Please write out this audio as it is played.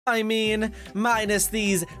I mean, minus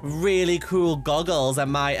these really cool goggles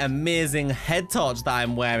and my amazing head torch that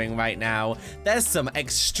I'm wearing right now, there's some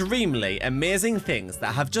extremely amazing things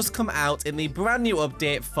that have just come out in the brand new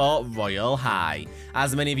update for Royale High.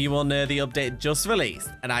 As many of you will know, the update just released,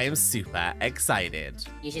 and I am super excited.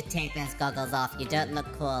 You should take those goggles off. You don't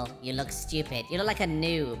look cool. You look stupid. You look like a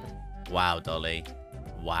noob. Wow, Dolly.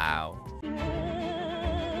 Wow.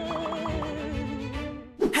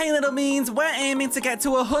 Hey little means, we're aiming to get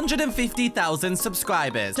to 150,000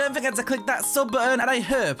 subscribers. Don't forget to click that sub button, and I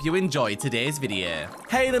hope you enjoyed today's video.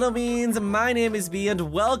 Hey little means, my name is B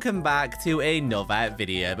and welcome back to another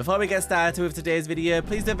video. Before we get started with today's video,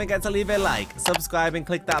 please don't forget to leave a like, subscribe and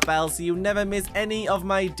click that bell so you never miss any of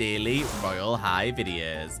my daily Royale High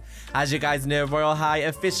videos. As you guys know, Royale High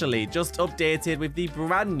officially just updated with the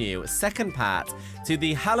brand new second part to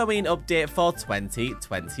the Halloween update for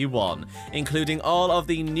 2021, including all of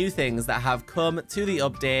the new things that have come to the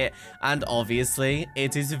update, and obviously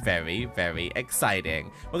it is very, very exciting.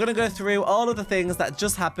 We're going to go through all of the things that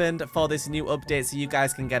just happened for this new update so you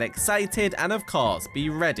guys can get excited and of course be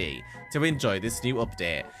ready to enjoy this new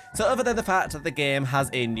update. So other than the fact that the game has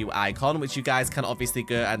a new icon, which you guys can obviously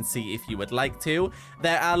go and see if you would like to,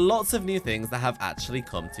 there are lots of new things that have actually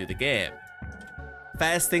come to the game.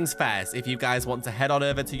 First things first, if you guys want to head on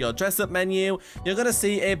over to your dress up menu, you're going to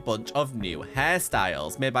see a bunch of new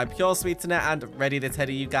hairstyles made by Pure Sweetener and Ready to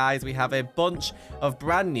Teddy. You guys, we have a bunch of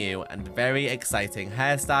brand new and very exciting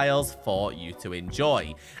hairstyles for you to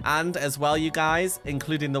enjoy. And as well, you guys,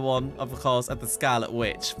 including the one, of course, of the Scarlet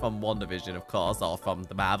Witch from WandaVision, of course, or from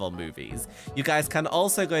the Marvel movies. You guys can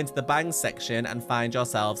also go into the bangs section and find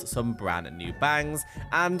yourselves some brand new bangs.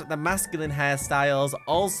 And the masculine hairstyles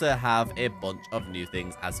also have a bunch of new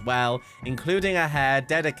things as well, including a hair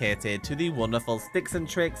dedicated to the wonderful Sticks and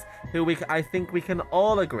Tricks, who I think we can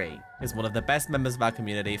all agree is one of the best members of our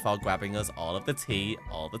community for grabbing us all of the tea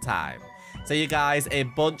all the time. So you guys, a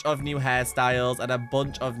bunch of new hairstyles and a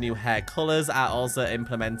bunch of new hair colors are also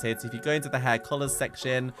implemented. So if you go into the hair colors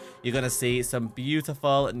section, you're going to see some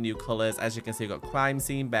beautiful new colors. As you can see, we've got Crime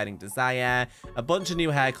Scene, Burning Desire, a bunch of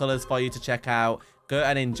new hair colors for you to check out. Go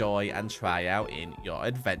and enjoy and try out in your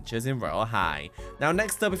adventures in Royale High. Now,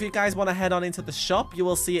 next up, if you guys want to head on into the shop, you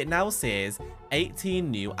will see it now says 18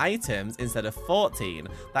 new items instead of 14.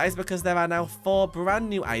 That is because there are now 4 brand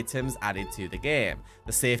new items added to the game.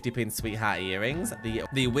 The Safety Pin Sweetheart earrings,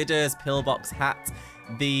 the Widow's Pillbox hat,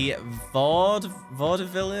 the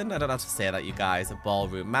Vaudevillain, I don't know how to say that, you guys,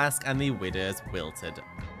 Ballroom Mask, and the Widow's Wilted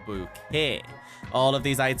Bouquet. All of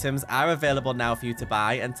these items are available now for you to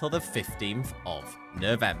buy until the 15th of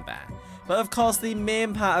November. But of course, the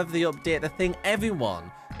main part of the update, the thing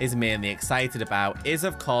everyone is mainly excited about, is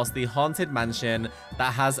of course the Haunted Mansion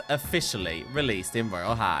that has officially released in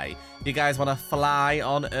Royale High. If you guys want to fly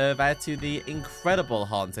on over to the incredible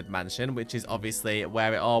Haunted Mansion, which is obviously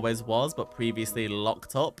where it always was but previously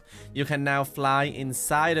locked up, you can now fly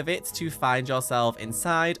inside of it to find yourself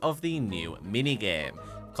inside of the new minigame.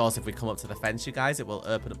 Of course, if we come up to the fence, you guys, it will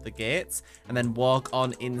open up the gates and then walk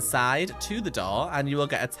on inside to the door and you will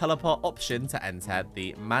get a teleport option to enter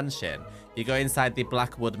the mansion. You go inside the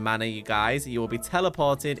Blackwood Manor, you guys, you will be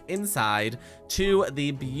teleported inside to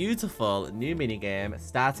the beautiful new minigame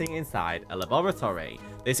starting inside a laboratory.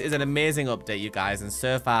 This is an amazing update, you guys, and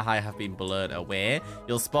so far I have been blown away.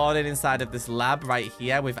 You'll spawn in inside of this lab right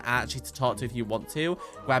here with Archie to talk to if you want to.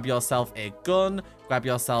 Grab yourself a gun, grab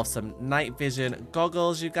yourself some night vision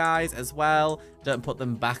goggles, you guys, as well. Don't put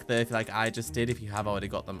them back there if like I just did, if you have already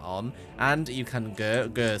got them on. And you can go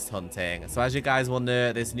ghost hunting. So as you guys will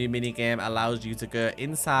know, this new minigame allows you to go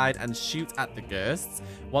inside and shoot at the ghosts.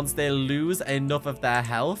 Once they lose enough of their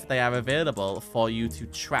health, they are available for you to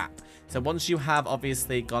trap. So once you have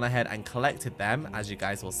obviously gone ahead and collected them, as you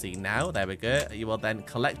guys will see now, there we go, you will then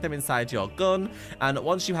collect them inside your gun. And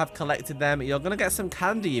once you have collected them, you're going to get some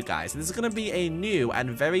candy, you guys. This is going to be a new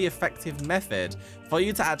and very effective method for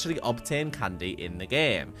you to actually obtain candy in the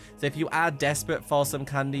game. So if you are desperate for some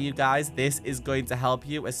candy, you guys, this is going to help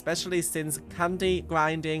you, especially since candy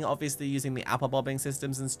grinding, obviously using the apple bobbing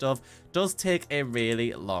systems and stuff, does take a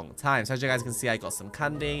really long time. So as you guys can see, I got some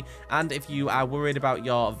candy, and if you are worried about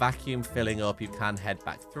your vacuum filling up, you can head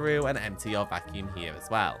back through and empty your vacuum here as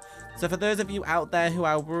well. So for those of you out there who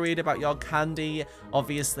are worried about your candy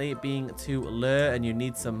obviously being too low and you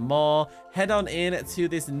need some more, head on in to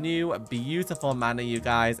this new beautiful manor, you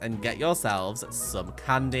guys, and get yourselves some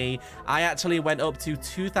candy. I actually went up to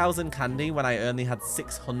 2,000 candy when I only had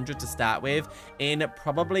 600 to start with in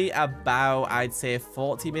probably about about, I'd say,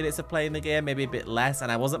 40 minutes of playing the game, maybe a bit less,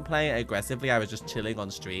 and I wasn't playing it aggressively, I was just chilling on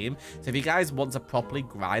stream. So if you guys want to properly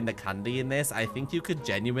grind the candy in this, I think you could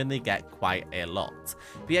genuinely get quite a lot.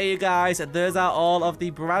 But yeah, you guys, those are all of the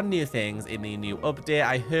brand new things in the new update.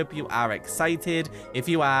 I hope you are excited. If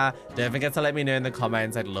you are, don't forget to let me know in the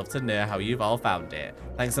comments. I'd love to know how you've all found it.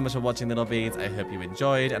 Thanks so much for watching, little beans. I hope you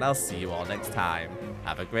enjoyed, and I'll see you all next time.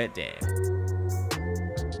 Have a great day.